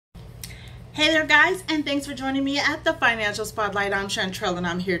Hey there guys, and thanks for joining me at the Financial Spotlight. I'm Chantrell and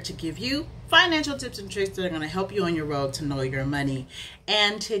I'm here to give you financial tips and tricks that are going to help you on your road to know your money.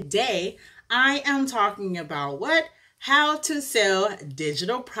 And today I am talking about how to sell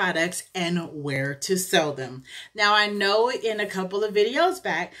digital products and where to sell them. Now I know in a couple of videos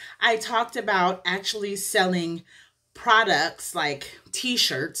back I talked about actually selling products like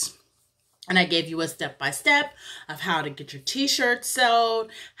t-shirts. And I gave you a step-by-step of how to get your t-shirts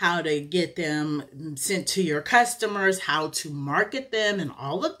sold, how to get them sent to your customers, how to market them, and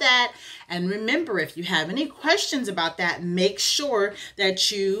all of that. And remember, if you have any questions about that, make sure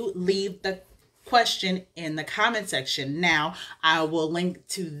that you leave the question in the comment section. Now, I will link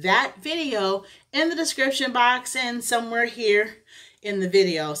to that video in the description box and somewhere here in the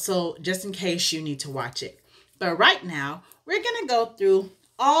video. So just in case you need to watch it. But right now, we're going to go through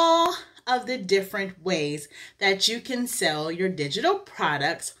all of the different ways that you can sell your digital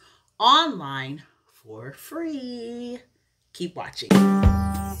products online for free. Keep watching.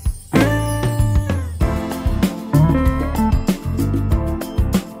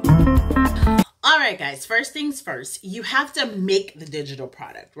 All right, guys, first things first, you have to make the digital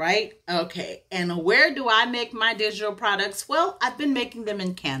product, right? Okay, and where do I make my digital products? Well, I've been making them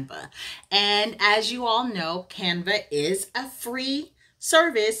in Canva. And as you all know, Canva is a free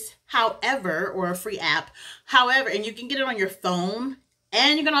service, however, or a free app, however, and you can get it on your phone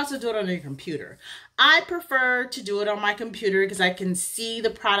and you can also do it on your computer. I prefer to do it on my computer because I can see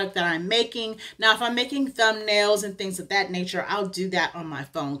the product that I'm making. Now, if I'm making thumbnails and things of that nature, I'll do that on my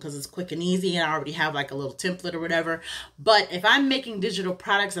phone because it's quick and easy and I already have like a little template or whatever. But if I'm making digital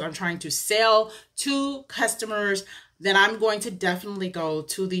products that I'm trying to sell to customers, then I'm going to definitely go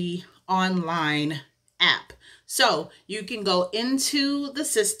to the online app. So you can go into the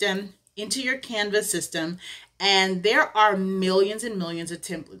system, into your Canva system, and there are millions and millions of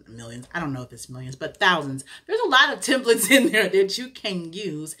templates, I don't know if it's millions, but thousands. There's a lot of templates in there that you can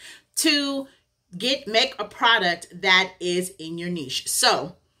use to make a product that is in your niche.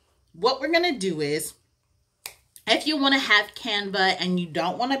 So what we're going to do is, if you want to have Canva and you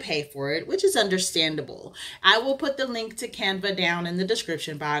don't want to pay for it, which is understandable, I will put the link to Canva down in the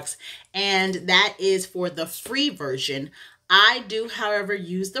description box, and that is for the free version. I do, however,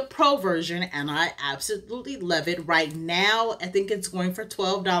 use the pro version, and I absolutely love it. Right now, I think it's going for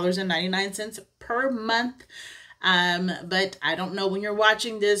 $12.99 per month. But I don't know when you're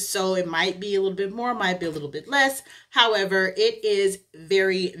watching this, so it might be a little bit more, might be a little bit less. However, it is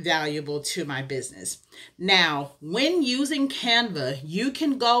very valuable to my business. Now, when using Canva, you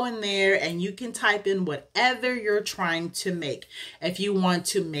can go in there and you can type in whatever you're trying to make. If you want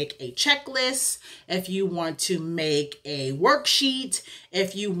to make a checklist, if you want to make a worksheet,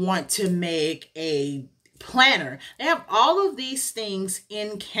 if you want to make a planner, they have all of these things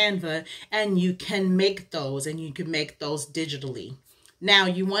in Canva, and you can make those, and you can make those digitally. Now,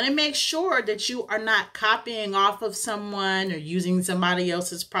 you want to make sure that you are not copying off of someone or using somebody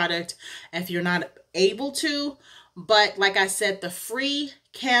else's product if you're not able to. But like I said, the free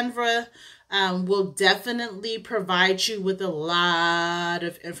Canva will definitely provide you with a lot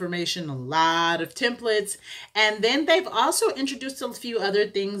of information, a lot of templates. And then they've also introduced a few other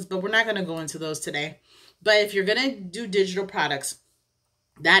things, but we're not going to go into those today. But if you're going to do digital products,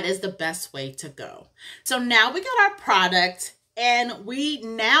 that is the best way to go. So now we got our product, and we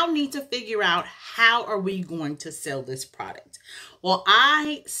now need to figure out how are we going to sell this product. Well,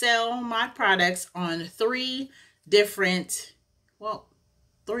 I sell my products on three different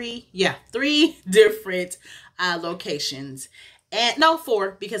locations. And no,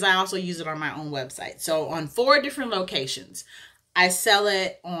 four, because I also use it on my own website. So on 4 different locations, I sell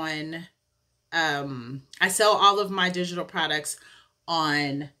it on I sell all of my digital products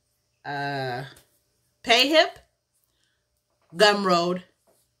on Payhip, GUMROAD,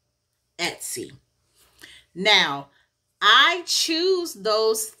 Etsy. Now, I choose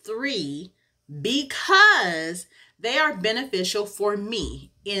those 3 because they are beneficial for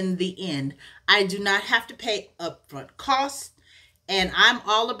me in the end. I do not have to pay upfront costs, and I'm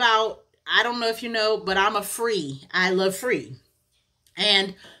all about, I don't know if you know, but I'm a free. I love free.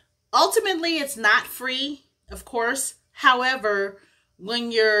 And ultimately, it's not free, of course. However,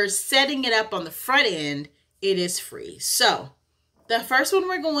 when you're setting it up on the front end, it is free. So the first one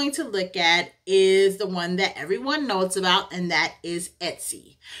we're going to look at is the one that everyone knows about, and that is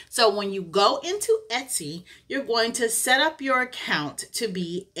Etsy. So when you go into Etsy, you're going to set up your account to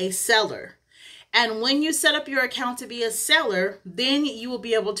be a seller. And when you set up your account to be a seller, then you will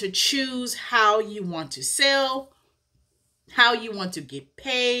be able to choose how you want to sell, how you want to get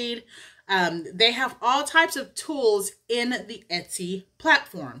paid. They have all types of tools in the Etsy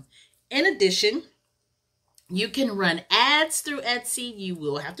platform. In addition, you can run ads through Etsy. You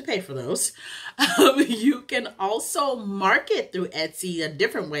will have to pay for those. You can also market through Etsy a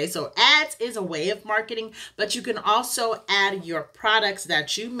different way. So ads is a way of marketing, but you can also add your products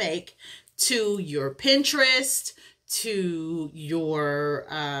that you make to your Pinterest, to your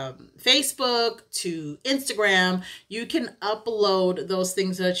Facebook, to Instagram. You can upload those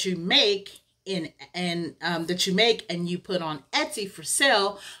things that you make and you put on Etsy for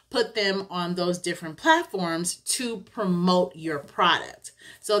sale, put them on those different platforms to promote your product.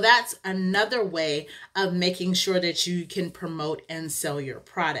 So that's another way of making sure that you can promote and sell your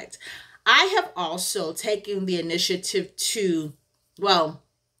product. I have also taken the initiative to, well,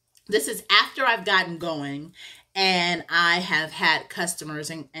 this is after I've gotten going and I have had customers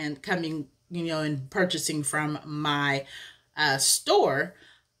and coming, and purchasing from my store.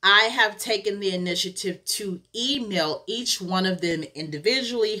 I have taken the initiative to email each one of them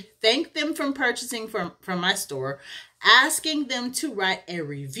individually, thank them for purchasing from my store, asking them to write a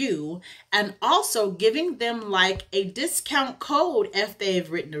review, and also giving them like a discount code if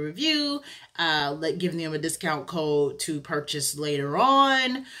they've written a review, giving them a discount code to purchase later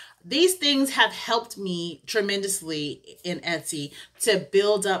on. These things have helped me tremendously in Etsy to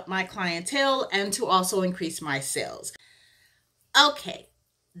build up my clientele and to also increase my sales. Okay.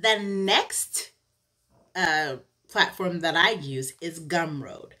 The next platform that I use is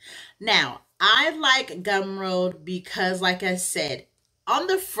GUMROAD. Now, I like GUMROAD because, like I said, on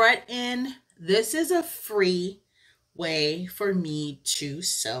the front end, this is a free way for me to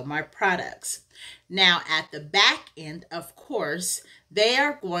sell my products. Now, at the back end, of course, they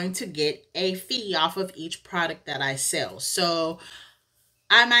are going to get a fee off of each product that I sell. So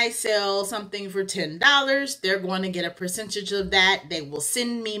I might sell something for $10. They're going to get a percentage of that. They will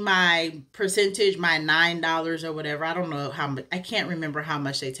send me my percentage, my $9 or whatever. I don't know how much. I can't remember how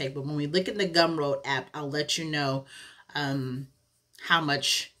much they take. But when we look in the GUMROAD app, I'll let you know how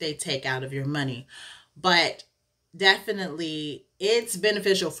much they take out of your money. But definitely, it's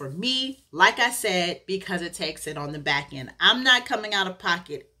beneficial for me, like I said, because it takes it on the back end. I'm not coming out of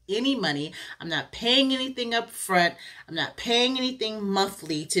pocket any money. I'm not paying anything up front. I'm not paying anything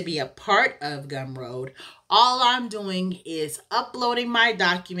monthly to be a part of GUMROAD. All I'm doing is uploading my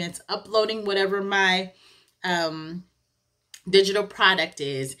documents, uploading whatever my digital product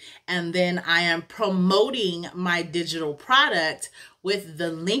is, and then I am promoting my digital product with the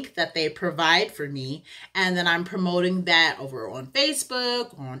link that they provide for me, and then I'm promoting that over on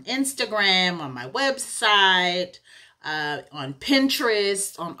Facebook, on Instagram, on my website, on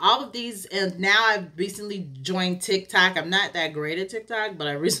Pinterest, on all of these. And now I've recently joined TikTok. I'm not that great at TikTok, but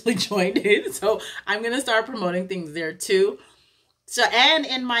I recently joined it. So I'm going to start promoting things there too. So, and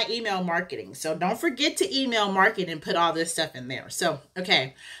in my email marketing. So don't forget to email market and put all this stuff in there. So,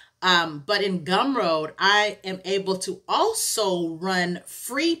 okay. But in GUMROAD, I am able to also run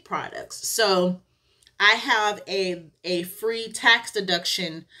free products. So I have a free tax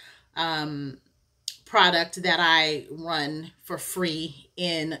deduction, product that I run for free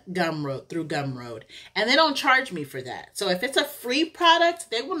in GUMROAD, through GUMROAD, and they don't charge me for that. So if it's a free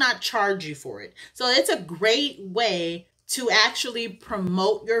product, they will not charge you for it. So it's a great way to actually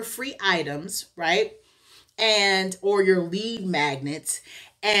promote your free items, right? And or your lead magnets,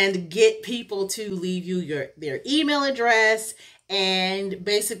 and get people to leave you their email address and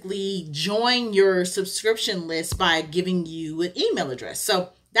basically join your subscription list by giving you an email address. So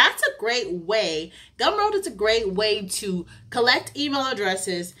that's a great way. GUMROAD is a great way to collect email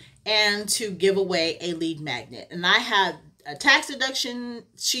addresses and to give away a lead magnet. And I have a tax deduction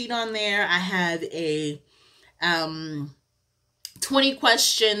sheet on there. I have a 20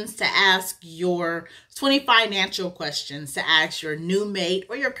 questions to ask 20 financial questions to ask your new mate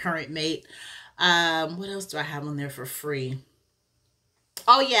or your current mate. What else do I have on there for free?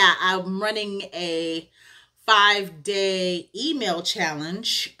 Oh yeah, I'm running a 5-day email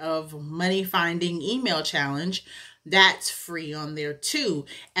challenge of money finding email challenge. That's free on there too.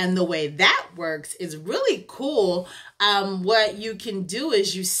 And the way that works is really cool. What you can do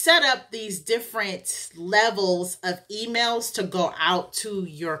is you set up these different levels of emails to go out to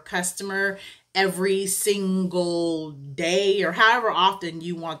your customer every single day, or however often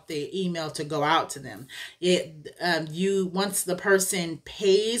you want the email to go out to them. Once the person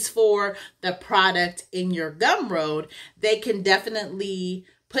pays for the product in your GUMROAD, they can definitely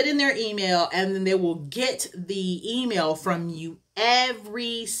put in their email, and then they will get the email from you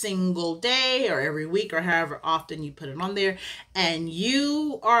every single day or every week or however often you put it on there. And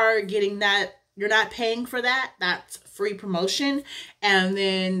you are getting that you're not paying for that. That's free promotion. And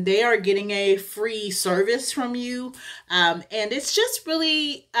then they are getting a free service from you. And it's just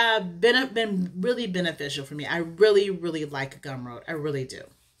really been really beneficial for me. I really, really like Gumroad. I really do.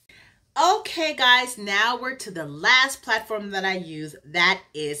 Okay, guys, now we're to the last platform that I use. That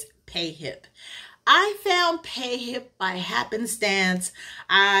is Payhip. I found Payhip by happenstance.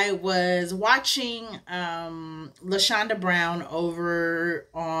 I was watching LaShonda Brown over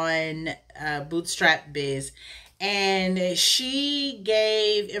on Bootstrap Biz, and she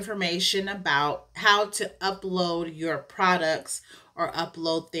gave information about how to upload your products or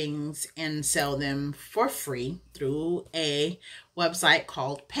upload things and sell them for free through a website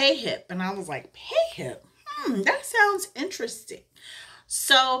called Payhip. And I was like, Payhip? That sounds interesting.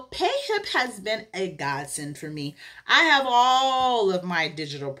 So Payhip has been a godsend for me. I have all of my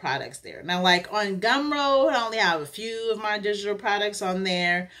digital products there. Now, like on Gumroad, I only have a few of my digital products on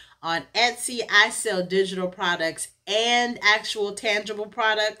there. On Etsy, I sell digital products and actual tangible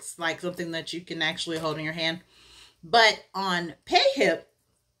products, like something that you can actually hold in your hand. But on Payhip,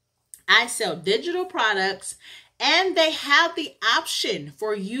 I sell digital products, and they have the option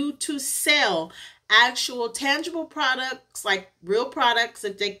for you to sell actual tangible products, like real products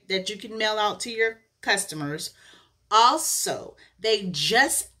that you can mail out to your customers. Also, they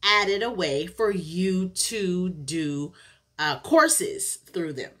just added a way for you to do courses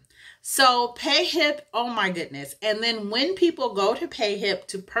through them. So Payhip, oh my goodness. And then when people go to Payhip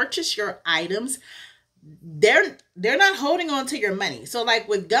to purchase your items, they're not holding on to your money. So like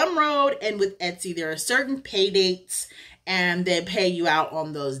with Gumroad and with Etsy, there are certain pay dates and they pay you out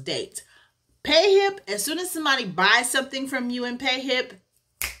on those dates. Payhip, as soon as somebody buys something from you in Payhip,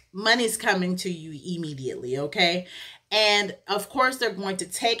 money's coming to you immediately, okay? And of course, they're going to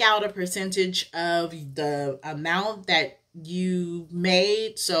take out a percentage of the amount that you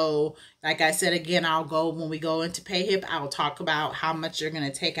made. So like I said, again, when we go into Payhip, I'll talk about how much you're going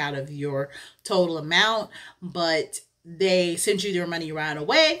to take out of your total amount, but they send you their money right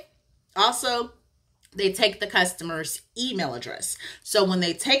away. Also, they take the customer's email address. So when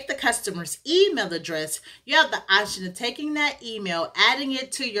they take the customer's email address, you have the option of taking that email, adding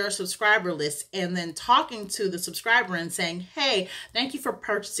it to your subscriber list, and then talking to the subscriber and saying, hey, thank you for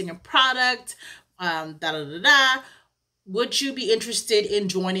purchasing a product, would you be interested in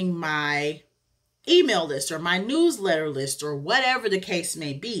joining my email list or my newsletter list or whatever the case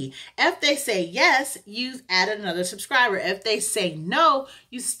may be? If they say yes, you've added another subscriber. If they say no,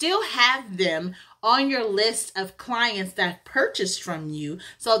 you still have them on your list of clients that purchased from you,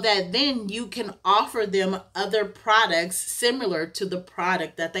 so that then you can offer them other products similar to the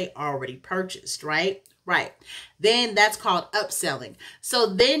product that they already purchased, right? Right. Then that's called upselling. So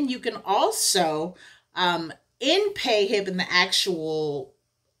then you can also, in Payhip, in the actual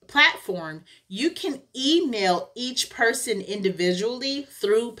platform, you can email each person individually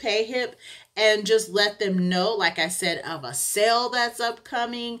through Payhip and just let them know, like I said, of a sale that's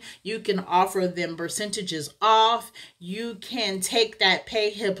upcoming. You can offer them percentages off. You can take that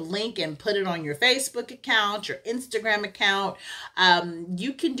Payhip link and put it on your Facebook account, your Instagram account.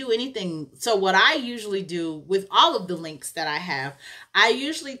 You can do anything. So what I usually do with all of the links that I have, I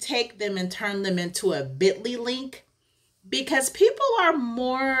usually take them and turn them into a bit.ly link, because people are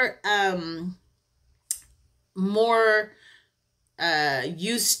more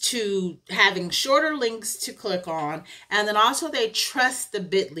used to having shorter links to click on, and then also they trust the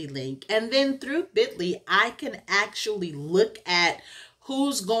bit.ly link. And then through bit.ly, I can actually look at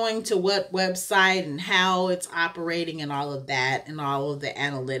who's going to what website and how it's operating and all of that and all of the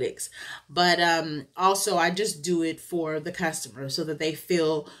analytics. But also I just do it for the customer so that they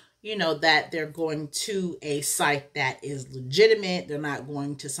feel, you know, that they're going to a site that is legitimate. They're not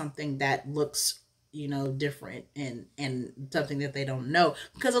going to something that looks, you know, different and something that they don't know,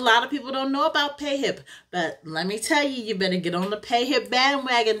 because a lot of people don't know about Payhip. But let me tell you, you better get on the Payhip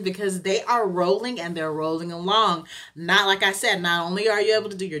bandwagon, because they are rolling and they're rolling along. Not, like I said, not only are you able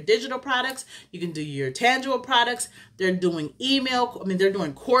to do your digital products, you can do your tangible products. They're doing they're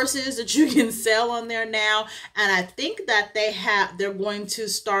doing courses that you can sell on there now. And I think that they're going to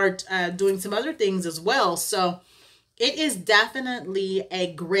start doing some other things as well. So it is definitely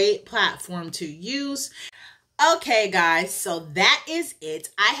a great platform to use. Okay, guys, so that is it.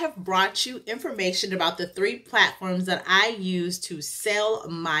 I have brought you information about the 3 platforms that I use to sell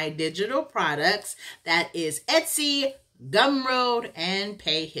my digital products. That is Etsy, Gumroad, and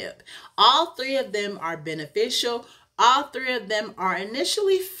Payhip. All 3 of them are beneficial. All 3 of them are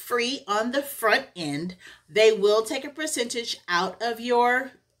initially free on the front end. They will take a percentage out of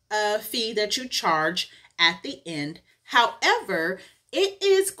your fee that you charge at the end. However, it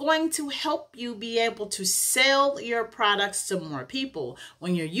is going to help you be able to sell your products to more people.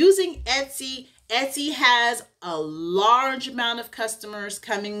 When you're using Etsy, Etsy has a large amount of customers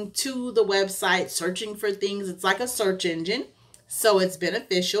coming to the website, searching for things. It's like a search engine. So it's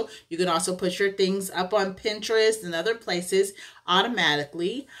beneficial. You can also put your things up on Pinterest and other places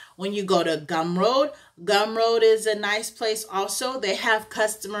automatically. When you go to Gumroad, Gumroad is a nice place also. They have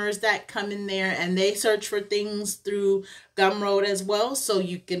customers that come in there and they search for things through Gumroad as well. So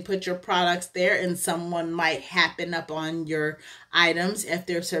you can put your products there and someone might happen up on your items if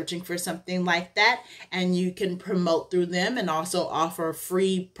they're searching for something like that. And you can promote through them and also offer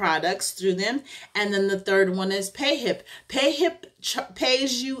free products through them. And then the third one is Payhip. Payhip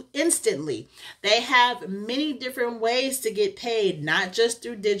pays you instantly. They have many different ways to get paid, not just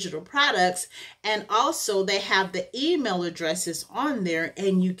through digital products. And also they have the email addresses on there,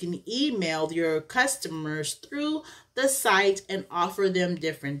 and you can email your customers through the site and offer them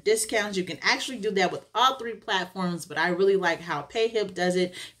different discounts. You can actually do that with all three platforms, but I really like how Payhip does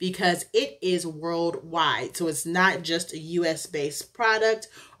it because it is worldwide. So it's not just a US based product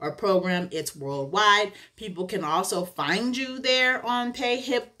or program, it's worldwide. People can also find you there on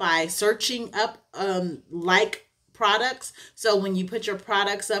Payhip by searching up like products. So when you put your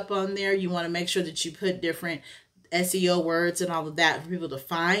products up on there, you want to make sure that you put different SEO words and all of that for people to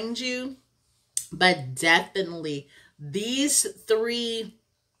find you. But definitely these three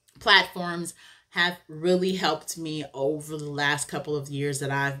platforms have really helped me over the last couple of years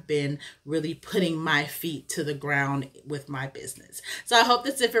that I've been really putting my feet to the ground with my business. So I hope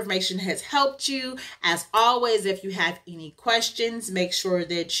this information has helped you. As always, if you have any questions, make sure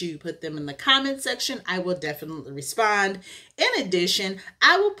that you put them in the comment section. I will definitely respond. In addition,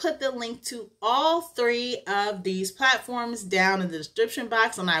 I will put the link to all three of these platforms down in the description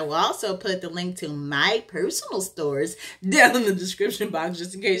box, and I will also put the link to my personal stores down in the description box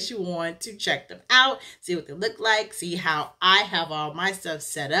just in case you want to check them out, see what they look like, see how I have all my stuff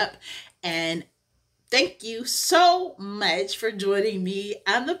set up. And thank you so much for joining me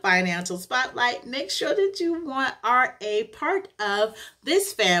on the Financial Spotlight. Make sure that you are a part of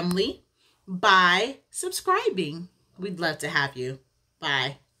this family by subscribing. We'd love to have you.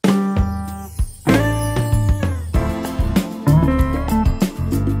 Bye.